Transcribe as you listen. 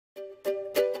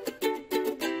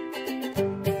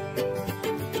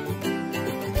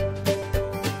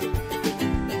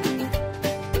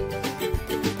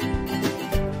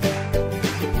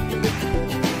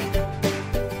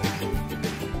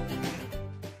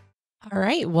All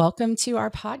right, welcome to our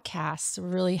podcast. We're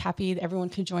really happy that everyone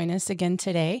could join us again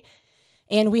today.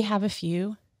 And we have a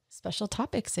few special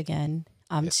topics again,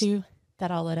 Yes. two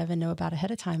that I'll let Evan know about ahead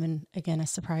of time. And again, a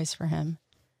surprise for him.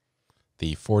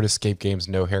 The Ford Escape Games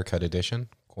No Haircut Edition,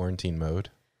 quarantine mode.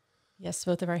 Yes,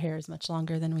 both of our hair is much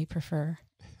longer than we prefer,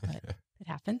 but it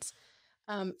happens.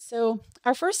 So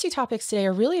our first two topics today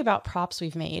are really about props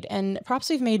we've made, and props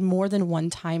we've made more than one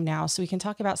time now. So we can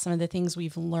talk about some of the things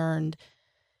we've learned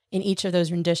in each of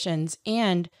those renditions.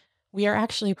 And we are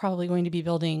actually probably going to be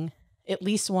building at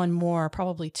least one more,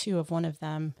 probably two of one of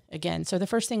them again. So the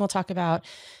first thing we'll talk about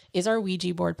is our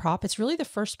Ouija board prop. It's really the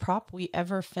first prop we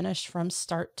ever finished from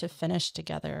start to finish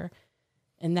together.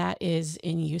 And that is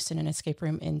in use in an escape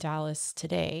room in Dallas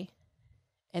today.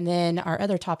 And then our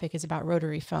other topic is about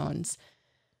rotary phones,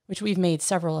 which we've made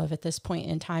several of at this point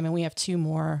in time. And we have two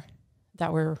more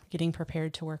that we're getting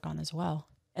prepared to work on as well.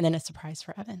 And then a surprise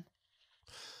for Evan.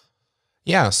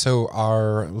 Yeah, so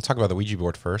we'll talk about the Ouija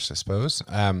board first, I suppose.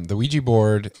 The Ouija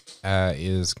board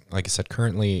is, like I said,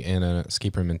 currently in an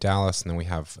escape room in Dallas, and then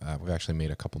we've actually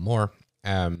made a couple more.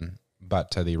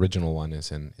 But the original one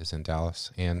is in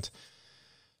Dallas, and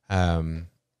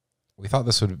we thought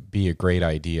this would be a great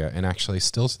idea. And actually,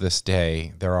 still to this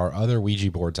day, there are other Ouija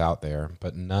boards out there,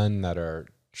 but none that are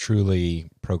truly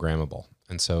programmable.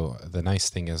 And so the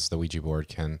nice thing is the Ouija board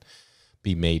can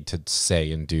be made to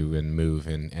say and do and move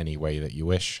in any way that you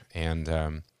wish. And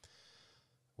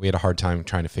we had a hard time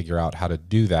trying to figure out how to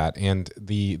do that. And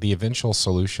the eventual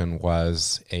solution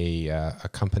was a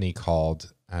company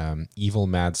called Evil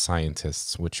Mad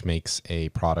Scientists, which makes a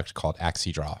product called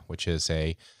AxiDraw, which is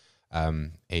a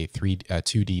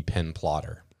 2D pin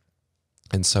plotter.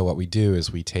 And so what we do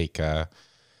is we take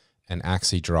an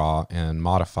AxiDraw and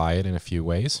modify it in a few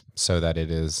ways so that it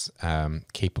is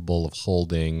capable of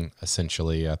holding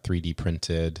essentially a 3D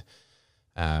printed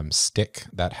stick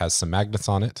that has some magnets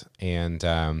on it. And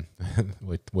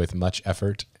with much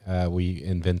effort, we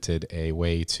invented a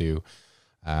way to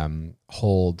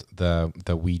hold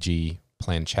the Ouija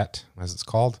planchette, as it's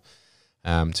called,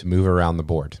 to move around the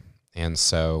board. And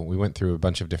so we went through a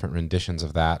bunch of different renditions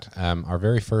of that. Our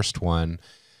very first one,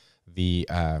 the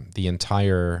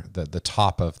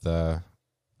top of the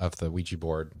Ouija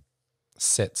board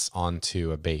sits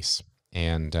onto a base,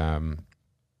 and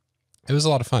it was a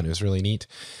lot of fun. It was really neat.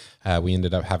 We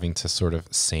ended up having to sort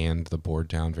of sand the board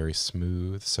down very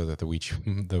smooth so that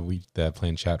the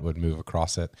planchette would move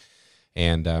across it,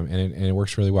 and it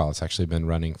works really well. It's actually been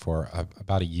running for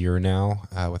about a year now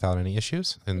without any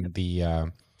issues, and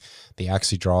the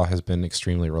AxiDraw has been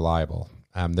extremely reliable.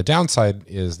 The downside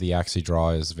is the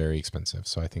AxiDraw is very expensive.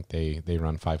 So I think they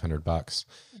run $500,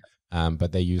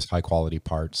 but they use high quality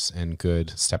parts and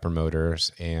good stepper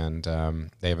motors. And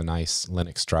they have a nice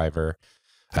Linux driver,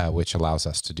 which allows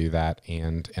us to do that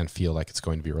and feel like it's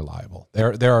going to be reliable.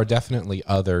 There are definitely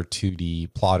other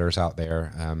 2D plotters out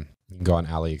there. You can go on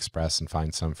AliExpress and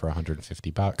find some for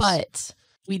 $150. But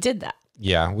we did that.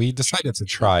 Yeah, we decided to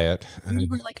try it. We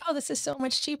were like, oh, this is so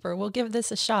much cheaper. We'll give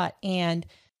this a shot. And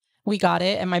we got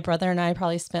it. And my brother and I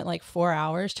probably spent like 4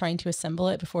 hours trying to assemble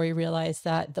it before we realized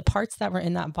that the parts that were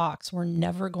in that box were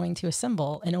never going to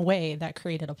assemble in a way that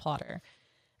created a plotter.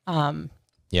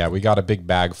 Yeah, we got a big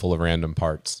bag full of random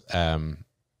parts.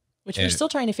 Which we're still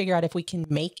trying to figure out if we can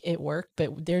make it work,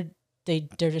 but there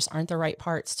just aren't the right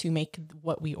parts to make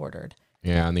what we ordered.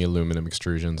 Yeah, and the aluminum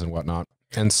extrusions and whatnot.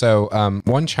 And so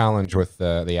one challenge with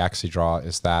the AxiDraw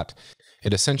is that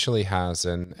it essentially has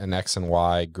an X and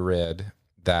Y grid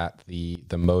that the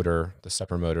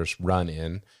stepper motors run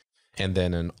in, and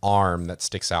then an arm that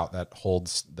sticks out that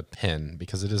holds the pin,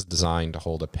 because it is designed to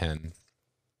hold a pin.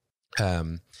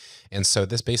 And so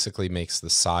this basically makes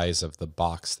the size of the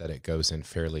box that it goes in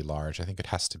fairly large. I think it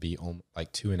has to be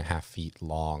like 2.5 feet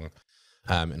long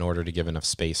in order to give enough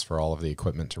space for all of the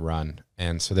equipment to run.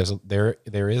 And so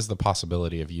there is the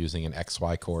possibility of using an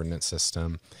XY coordinate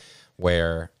system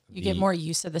where you get more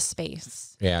use of the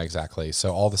space. Yeah, exactly.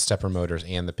 So all the stepper motors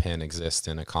and the pin exist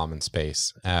in a common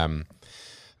space.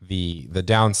 The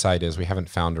downside is we haven't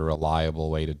found a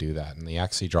reliable way to do that. And the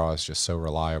AxiDraw is just so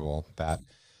reliable that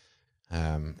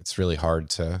it's really hard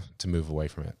to move away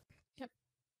from it. Yep.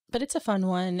 But it's a fun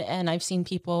one, and I've seen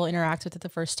people interact with it the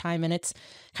first time, and it's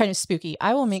kind of spooky.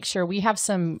 I will make sure we have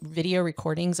some video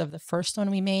recordings of the first one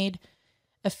we made,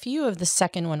 a few of the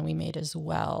second one we made as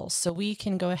well. So we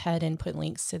can go ahead and put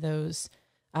links to those.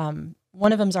 One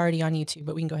of them's already on YouTube,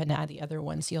 but we can go ahead and add the other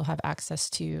one, so you'll have access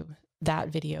to that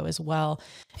video as well.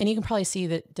 And you can probably see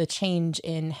the change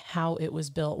in how it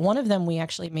was built. One of them, we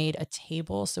actually made a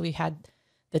table. So we had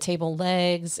the table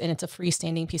legs, and it's a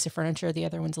freestanding piece of furniture. The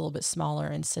other one's a little bit smaller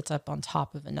and sits up on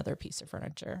top of another piece of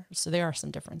furniture. So there are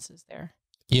some differences there.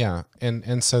 Yeah.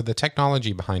 And so the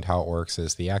technology behind how it works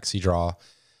is the AxiDraw,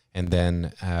 and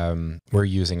then we're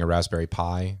using a Raspberry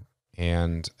Pi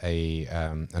and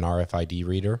an RFID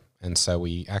reader. And so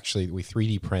we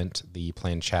 3D print the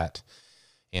planchette,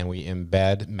 and we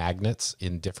embed magnets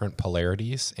in different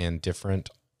polarities and different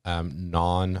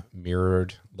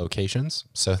non-mirrored locations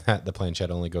so that the planchette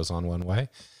only goes on one way,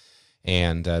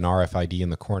 and an RFID in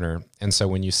the corner. And so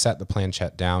when you set the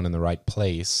planchette down in the right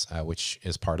place, which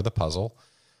is part of the puzzle,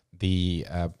 the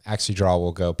AxiDraw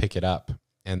will go pick it up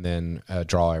and then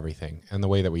draw everything. And the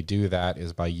way that we do that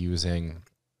is by using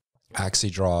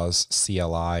AxiDraw's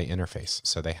CLI interface.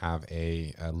 So they have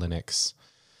a Linux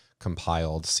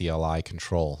compiled CLI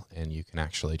control, and you can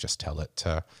actually just tell it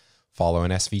to follow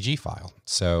an SVG file.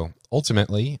 So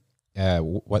ultimately,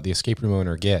 what the escape room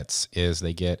owner gets is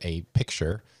they get a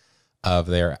picture of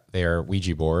their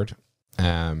Ouija board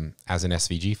as an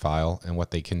SVG file, and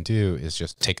what they can do is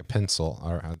just take a pencil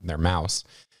or their mouse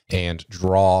and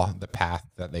draw the path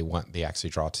that they want the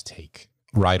AxiDraw to take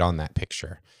right on that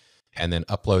picture, and then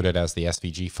upload it as the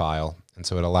SVG file. And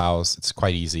so it's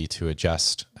quite easy to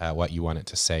adjust what you want it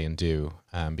to say and do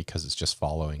because it's just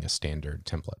following a standard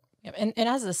template. Yep. And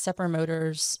as the stepper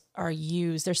motors are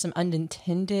used, there's some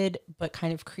unintended but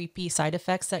kind of creepy side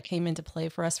effects that came into play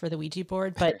for us for the Ouija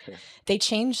board. But they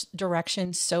change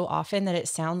direction so often that it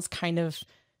sounds kind of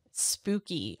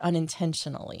spooky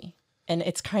unintentionally. And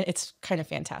it's kind of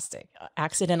fantastic.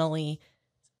 Accidentally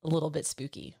a little bit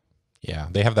spooky. Yeah,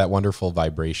 they have that wonderful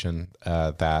vibration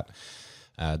that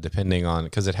depending on,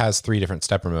 because it has 3 different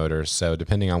stepper motors, so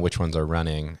depending on which ones are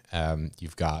running,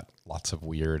 you've got lots of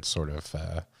weird sort of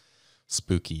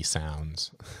spooky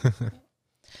sounds.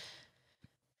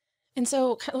 And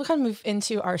so we'll kind of move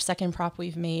into our second prop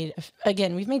we've made.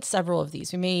 Again, we've made several of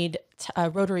these. We made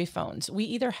rotary phones. We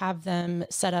either have them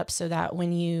set up so that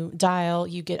when you dial,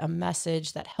 you get a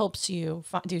message that helps you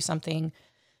do something.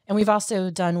 And we've also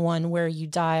done one where you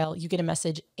dial, you get a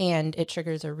message, and it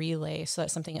triggers a relay so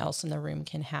that something else in the room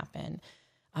can happen.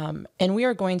 And we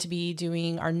are going to be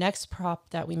doing our next prop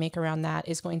that we make around that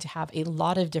is going to have a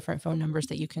lot of different phone numbers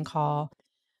that you can call.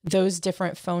 Those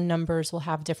different phone numbers will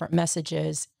have different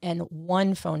messages, and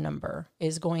one phone number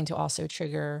is going to also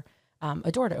trigger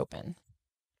a door to open.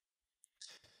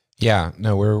 Yeah,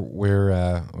 no,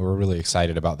 we're really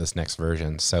excited about this next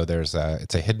version. So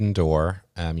it's a hidden door.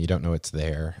 You don't know it's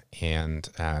there, and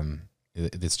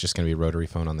it's just going to be a rotary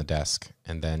phone on the desk,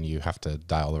 and then you have to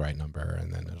dial the right number,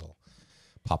 and then it'll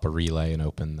pop a relay and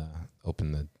open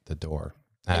the door.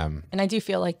 And I do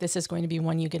feel like this is going to be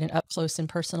one you get an up close and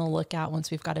personal look at once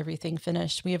we've got everything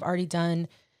finished. We have already done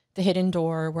the hidden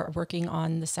door. We're working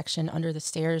on the section under the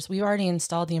stairs. We already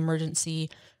installed the emergency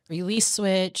release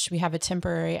switch. We have a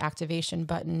temporary activation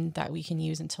button that we can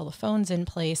use until the phone's in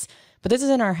place. But this is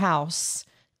in our house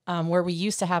where we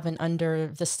used to have an under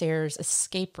the stairs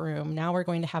escape room. Now we're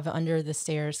going to have an under the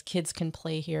stairs. Kids can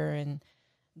play here and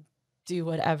do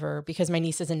whatever, because my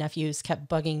nieces and nephews kept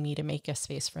bugging me to make a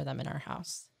space for them in our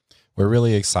house. We're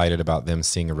really excited about them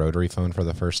seeing a rotary phone for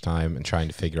the first time and trying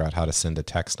to figure out how to send a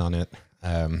text on it.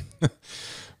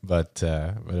 But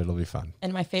it'll be fun.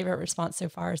 And my favorite response so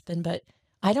far has been, but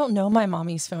I don't know my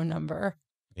mommy's phone number.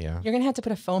 Yeah. You're going to have to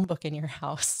put a phone book in your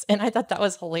house. And I thought that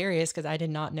was hilarious because I did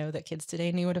not know that kids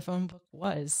today knew what a phone book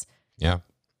was. Yeah.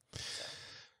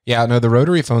 Yeah, no, the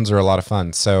rotary phones are a lot of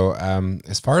fun. So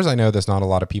as far as I know, there's not a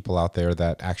lot of people out there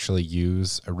that actually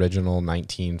use original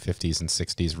 1950s and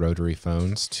 60s rotary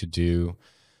phones to do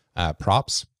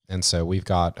props. And so we've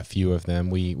got a few of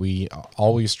them. We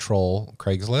always troll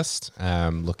Craigslist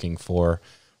looking for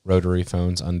rotary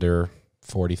phones under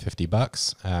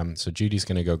 $40-50. So Judy's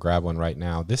going to go grab one right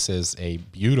now. This is a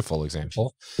beautiful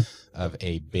example of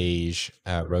a beige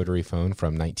rotary phone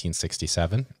from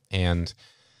 1967. And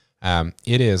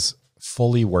it is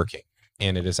fully working,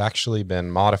 and it has actually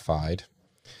been modified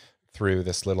through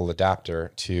this little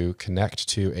adapter to connect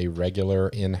to a regular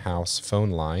in-house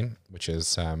phone line, which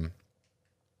is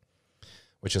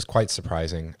quite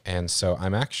surprising. And so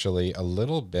I'm actually a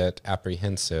little bit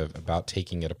apprehensive about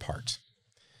taking it apart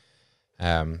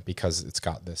because it's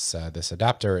got this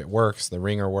adapter. It works, the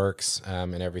ringer works,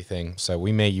 and everything. So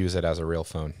we may use it as a real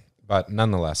phone, but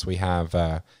nonetheless, we have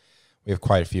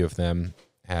quite a few of them.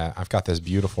 I've got this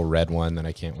beautiful red one that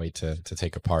I can't wait to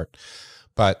take apart.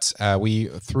 But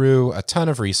through a ton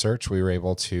of research, we were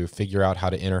able to figure out how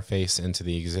to interface into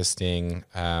the existing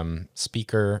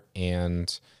speaker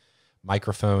and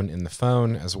microphone in the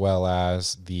phone, as well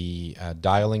as the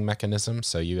dialing mechanism.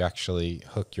 So you actually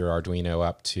hook your Arduino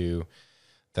up to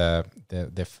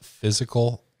the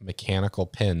physical mechanical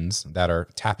pins that are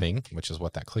tapping, which is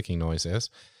what that clicking noise is,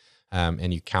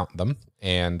 and you count them,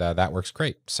 and that works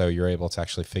great. So you're able to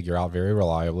actually figure out very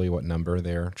reliably what number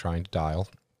they're trying to dial.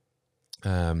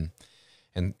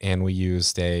 And we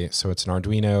used so it's an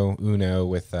Arduino Uno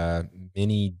with a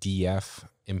mini DF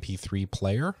MP3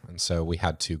 player. And so we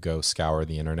had to go scour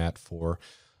the internet for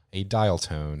a dial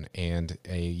tone and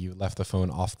you left the phone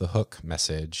off the hook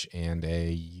message and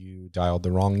you dialed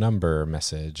the wrong number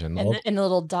message and the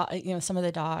little dot, some of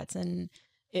the dots. And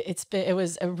it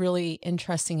was a really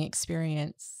interesting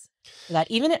experience that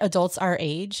even adults our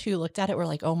age who looked at it were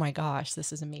like, oh my gosh,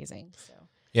 this is amazing. So.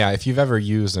 Yeah, if you've ever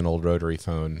used an old rotary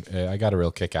phone, I got a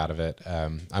real kick out of it.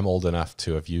 I'm old enough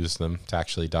to have used them to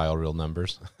actually dial real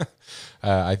numbers.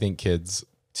 I think kids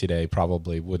today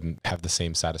probably wouldn't have the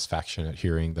same satisfaction at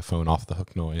hearing the phone off the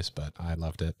hook noise, but I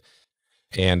loved it.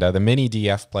 And the mini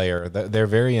DF player, they're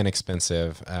very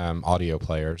inexpensive audio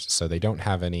players, so they don't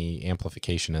have any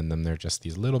amplification in them. They're just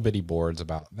these little bitty boards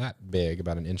about that big,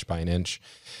 about an inch by an inch,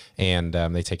 and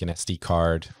they take an SD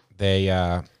card.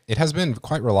 It has been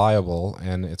quite reliable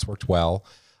and it's worked well.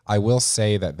 I will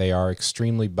say that they are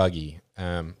extremely buggy.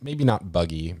 Maybe not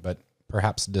buggy, but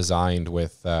perhaps designed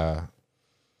with a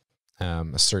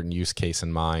certain use case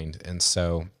in mind. And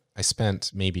so I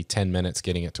spent maybe 10 minutes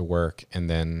getting it to work and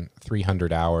then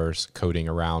 300 hours coding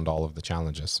around all of the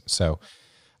challenges. So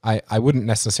I wouldn't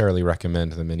necessarily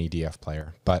recommend the mini DF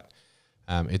player, but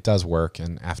it does work.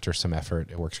 And after some effort,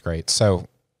 it works great. So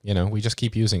we just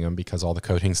keep using them because all the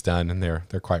coding's done and they're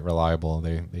quite reliable.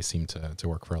 They seem to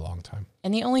work for a long time.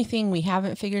 And the only thing we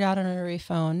haven't figured out on a rotary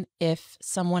phone, if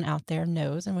someone out there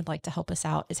knows and would like to help us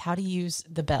out, is how to use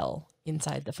the bell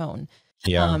inside the phone.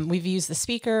 Yeah. We've used the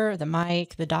speaker, the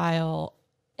mic, the dial,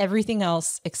 everything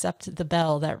else except the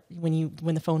bell that when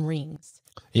the phone rings.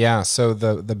 Yeah. So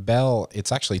the bell,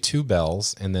 it's actually two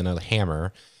bells and then a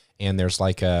hammer, and there's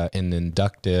like an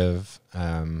inductive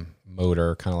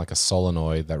motor, kind of like a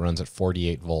solenoid that runs at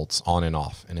 48 volts on and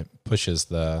off, and it pushes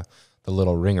the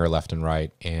little ringer left and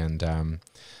right. And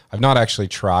I've not actually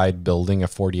tried building a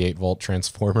 48 volt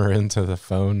transformer into the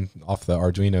phone off the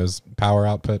Arduino's power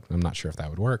output. I'm not sure if that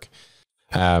would work.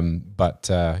 But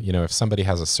if somebody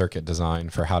has a circuit design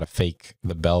for how to fake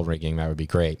the bell ringing, that would be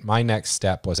great. My next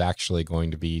step was actually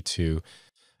going to be to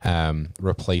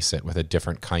replace it with a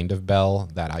different kind of bell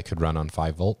that I could run on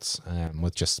 5 volts,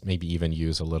 with just maybe even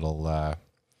use a little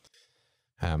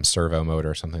servo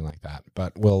motor or something like that.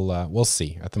 But we'll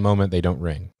see. At the moment, they don't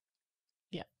ring.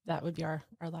 Yeah, that would be our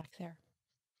lack there.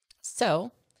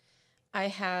 So I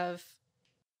have,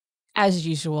 as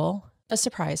usual, a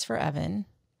surprise for Evan.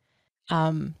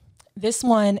 This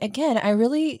one, again, I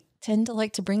really tend to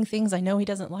like to bring things I know he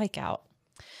doesn't like out.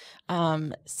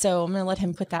 So I'm going to let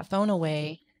him put that phone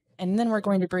away. And then we're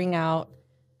going to bring out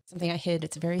something I hid.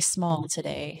 It's very small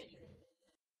today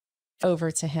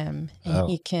over to him. And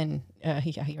he can,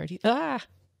 he already, there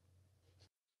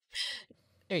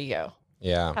you go.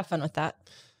 Yeah. Have fun with that.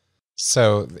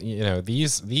 So,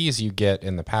 these you get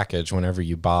in the package whenever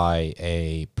you buy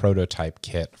a prototype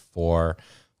kit for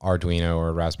Arduino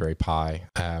or Raspberry Pi.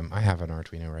 I have an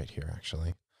Arduino right here,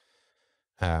 actually.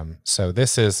 So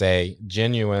this is a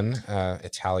genuine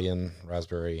Italian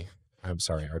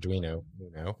Arduino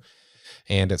Uno,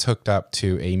 and it's hooked up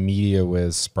to a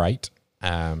MediaWiz Sprite.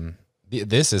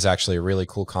 This is actually a really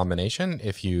cool combination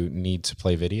if you need to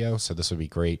play video. So this would be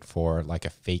great for like a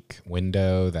fake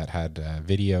window that had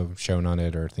video shown on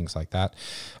it or things like that.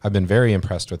 I've been very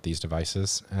impressed with these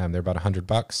devices. They're about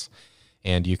 $100,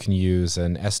 and you can use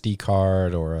an SD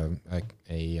card or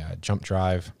a jump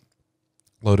drive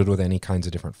loaded with any kinds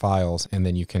of different files, and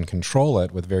then you can control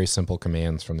it with very simple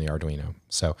commands from the Arduino.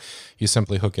 So you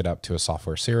simply hook it up to a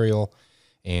software serial,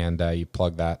 and you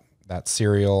plug that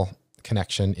serial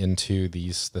connection into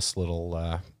this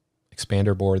little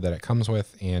expander board that it comes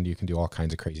with, and you can do all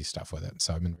kinds of crazy stuff with it.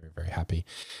 So I've been very, very happy.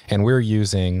 And we're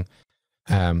using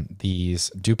these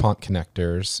Dupont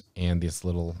connectors and these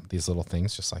little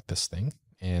things, just like this thing,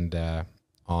 and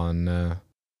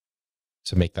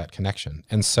to make that connection.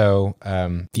 And so,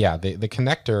 the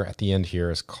connector at the end here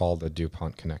is called a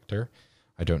Dupont connector.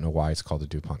 I don't know why it's called a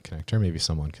Dupont connector. Maybe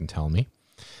someone can tell me.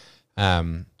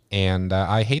 And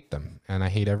I hate them, and I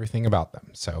hate everything about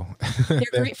them. So they're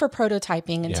great for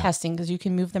prototyping and testing because you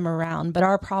can move them around. But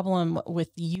our problem with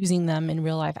using them in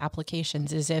real life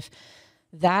applications is if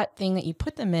that thing that you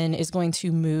put them in is going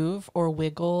to move or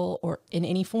wiggle or in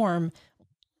any form,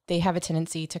 they have a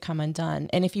tendency to come undone.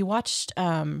 And if you watched,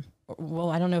 I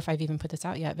don't know if I've even put this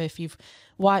out yet, but if you've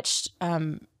watched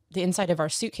the inside of our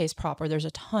suitcase prop where there's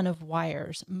a ton of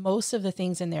wires, most of the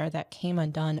things in there that came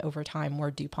undone over time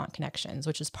were Dupont connections,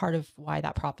 which is part of why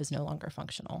that prop is no longer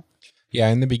functional. Yeah,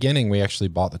 in the beginning, we actually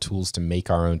bought the tools to make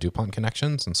our own Dupont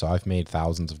connections. And so I've made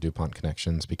thousands of Dupont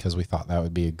connections because we thought that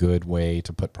would be a good way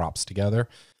to put props together.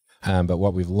 But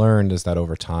what we've learned is that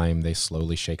over time, they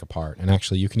slowly shake apart. And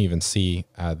actually, you can even see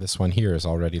this one here is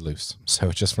already loose.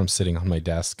 So just from sitting on my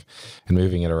desk and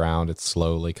moving it around, it's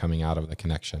slowly coming out of the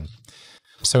connection.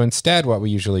 So instead, what we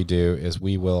usually do is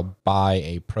we will buy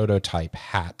a prototype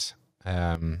hat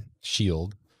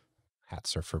shield.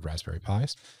 Hats are for Raspberry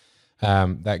Pis.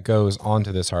 That goes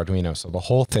onto this Arduino. So the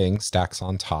whole thing stacks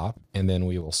on top, and then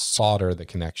we will solder the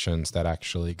connections that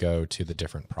actually go to the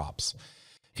different props.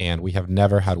 And we have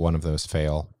never had one of those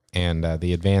fail. And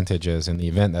the advantage is in the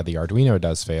event that the Arduino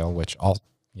does fail, which all,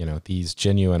 these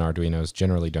genuine Arduinos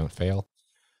generally don't fail.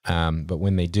 But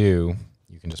when they do,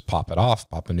 you can just pop it off,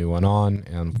 pop a new one on,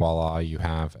 and voila, you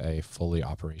have a fully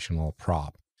operational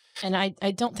prop. And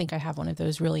I don't think I have one of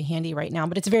those really handy right now,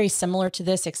 but it's very similar to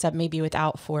this, except maybe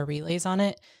without 4 relays on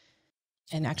it.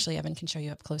 And actually, Evan can show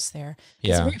you up close there.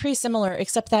 Yeah. It's pretty similar,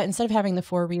 except that instead of having the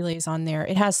 4 relays on there,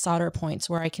 it has solder points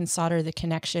where I can solder the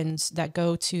connections that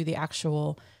go to the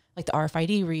actual, like the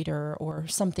RFID reader or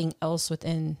something else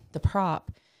within the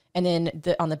prop. And then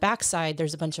on the back side,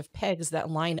 there's a bunch of pegs that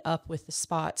line up with the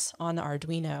spots on the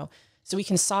Arduino. So we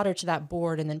can solder to that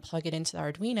board and then plug it into the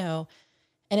Arduino.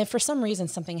 And if for some reason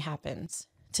something happens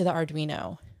to the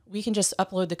Arduino, we can just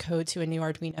upload the code to a new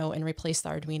Arduino and replace the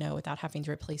Arduino without having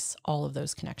to replace all of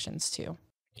those connections too.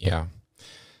 Yeah.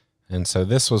 And so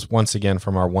this was once again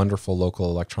from our wonderful local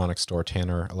electronics store,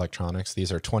 Tanner Electronics.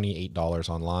 These are $28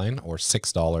 online or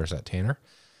 $6 at Tanner.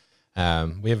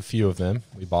 We have a few of them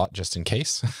we bought just in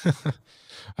case.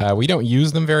 We don't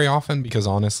use them very often because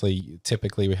honestly,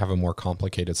 typically we have a more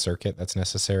complicated circuit that's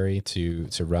necessary to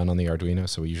run on the Arduino.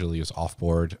 So we usually use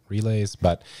off-board relays,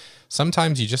 but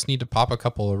sometimes you just need to pop a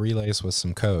couple of relays with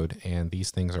some code, and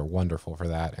these things are wonderful for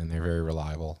that, and they're very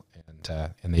reliable,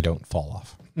 and they don't fall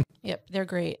off. Yep, they're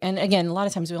great. And again, a lot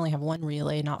of times we only have 1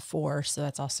 relay, not 4, so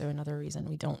that's also another reason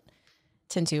we don't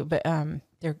tend to. But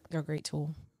they're a great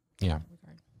tool. Yeah.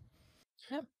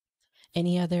 Yep.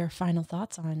 Any other final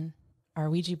thoughts on our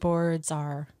Ouija boards,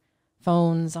 our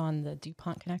phones, on the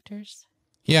Dupont connectors?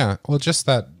 Yeah, well, just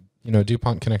that,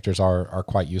 Dupont connectors are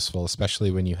quite useful,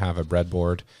 especially when you have a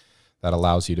breadboard that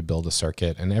allows you to build a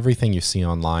circuit. And everything you see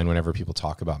online, whenever people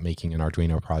talk about making an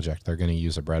Arduino project, they're going to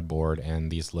use a breadboard and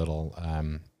these little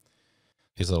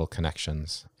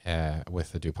connections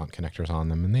with the Dupont connectors on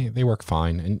them, and they work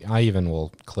fine. And I even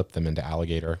will clip them into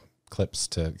alligator clips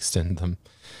to extend them.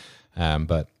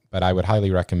 But I would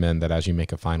highly recommend that as you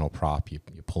make a final prop, you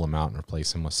pull them out and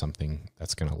replace them with something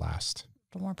that's going to last.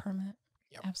 A little more permanent.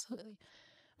 Yep. Absolutely.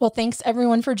 Well, thanks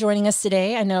everyone for joining us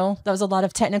today. I know that was a lot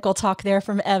of technical talk there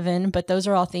from Evan, but those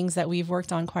are all things that we've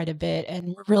worked on quite a bit.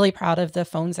 And we're really proud of the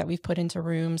phones that we've put into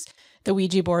rooms. The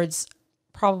Ouija board's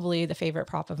probably the favorite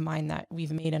prop of mine that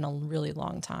we've made in a really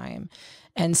long time.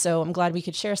 And so I'm glad we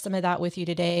could share some of that with you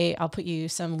today. I'll put you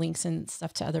some links and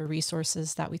stuff to other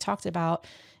resources that we talked about.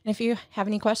 And if you have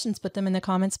any questions, put them in the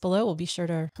comments below. We'll be sure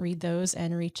to read those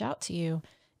and reach out to you.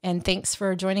 And thanks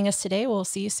for joining us today. We'll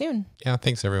see you soon. Yeah,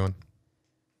 thanks everyone.